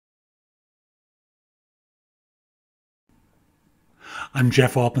I'm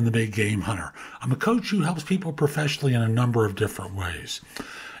Jeff Altman, the Big Game Hunter. I'm a coach who helps people professionally in a number of different ways.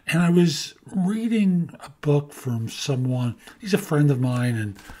 And I was reading a book from someone, he's a friend of mine,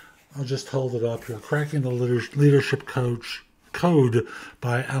 and I'll just hold it up here, Cracking the Leadership Code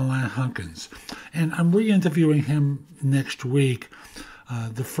by Altman. And I'm re-interviewing him next week.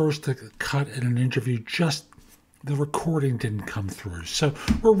 The first cut in an interview, just the recording didn't come through. So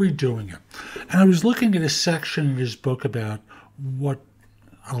we're redoing it. And I was looking at a section in his book about what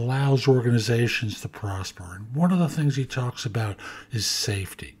allows organizations to prosper. And one of the things he talks about is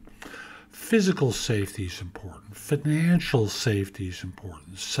safety. Physical safety is important. Financial safety is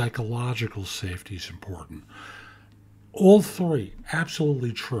important. Psychological safety is important. All three,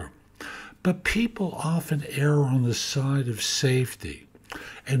 absolutely true. But people often err on the side of safety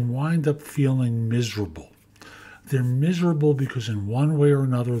and wind up feeling miserable. They're miserable because in one way or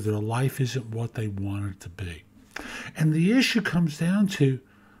another, their life isn't what they want it to be. And the issue comes down to,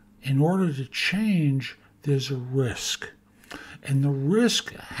 in order to change, there's a risk. And the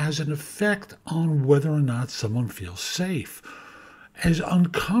risk has an effect on whether or not someone feels safe. As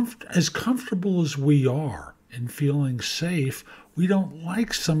comfortable as we are in feeling safe, we don't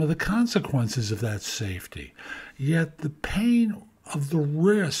like some of the consequences of that safety. Yet the pain of the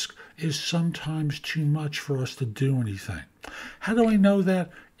risk is sometimes too much for us to do anything. How do I know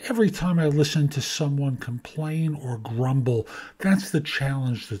that? Every time I listen to someone complain or grumble, that's the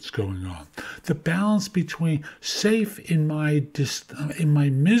challenge that's going on. The balance between safe in my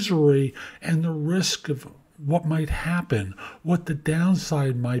misery and the risk of what might happen, what the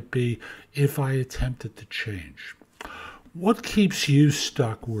downside might be if I attempted to change. What keeps you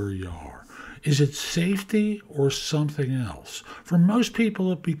stuck where you are? Is it safety or something else? For most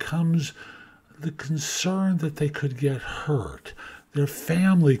people, it becomes the concern that they could get hurt. Their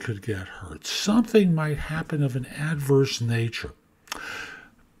family could get hurt. Something might happen of an adverse nature.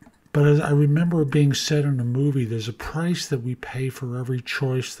 But as I remember being said in a movie, there's a price that we pay for every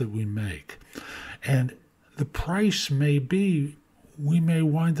choice that we make. And the price may be we may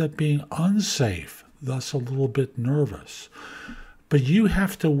wind up being unsafe, thus a little bit nervous. But you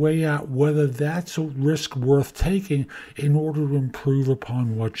have to weigh out whether that's a risk worth taking in order to improve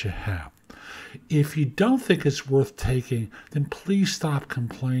upon what you have. If you don't think it's worth taking, then please stop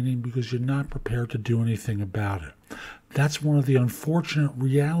complaining because you're not prepared to do anything about it. That's one of the unfortunate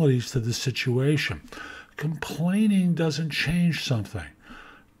realities to the situation. Complaining doesn't change something.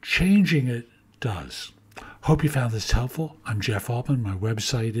 Changing it does. Hope you found this helpful. I'm Jeff Altman. My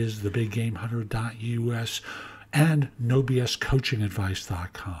website is thebiggamehunter.us and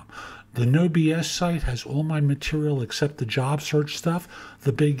nobscoachingadvice.com. The No BS site has all my material except the job search stuff.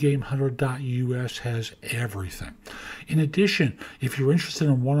 TheBigGameHunter.us has everything. In addition, if you're interested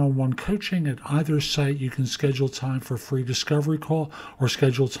in one-on-one coaching at either site, you can schedule time for a free discovery call or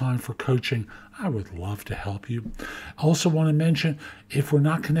schedule time for coaching. I would love to help you. I also want to mention, if we're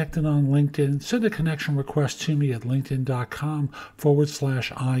not connected on LinkedIn, send a connection request to me at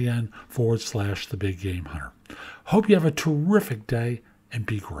linkedin.com/IN/TheBigGameHunter. Hope you have a terrific day and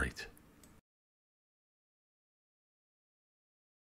be great.